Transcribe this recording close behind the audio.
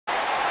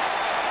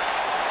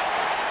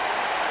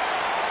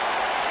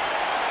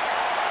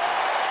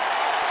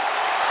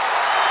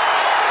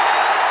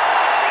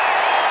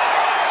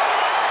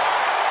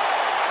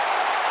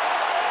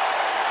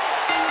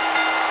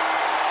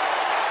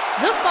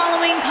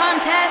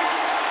contest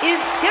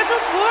is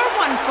scheduled for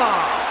one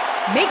fall.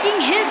 Making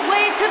his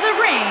way to the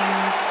ring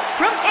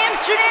from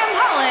Amsterdam,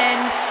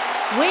 Holland,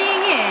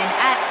 weighing in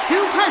at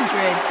 215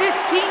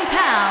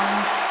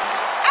 pounds,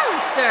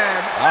 Aleister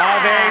Black.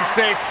 Ave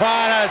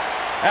Satanas,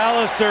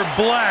 Aleister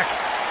Black.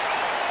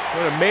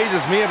 What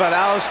amazes me about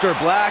Aleister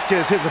Black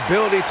is his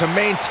ability to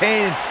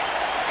maintain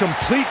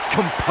complete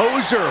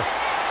composure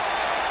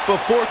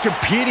before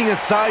competing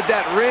inside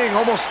that ring,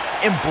 almost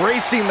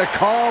embracing the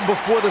calm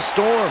before the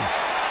storm.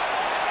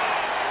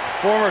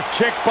 Former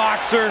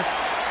kickboxer,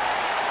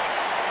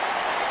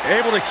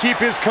 able to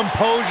keep his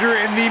composure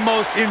in the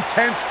most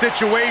intense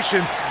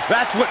situations.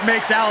 That's what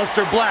makes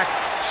Aleister Black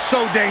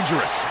so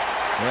dangerous.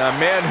 A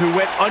man who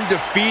went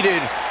undefeated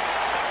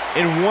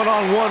in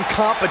one-on-one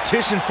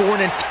competition for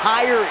an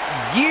entire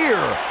year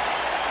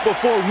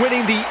before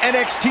winning the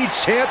NXT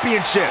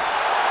Championship.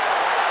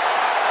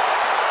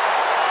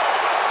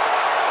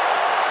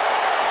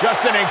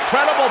 Just an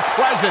incredible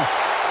presence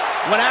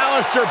when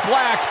Aleister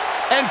Black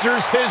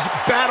enters his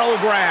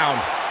battleground.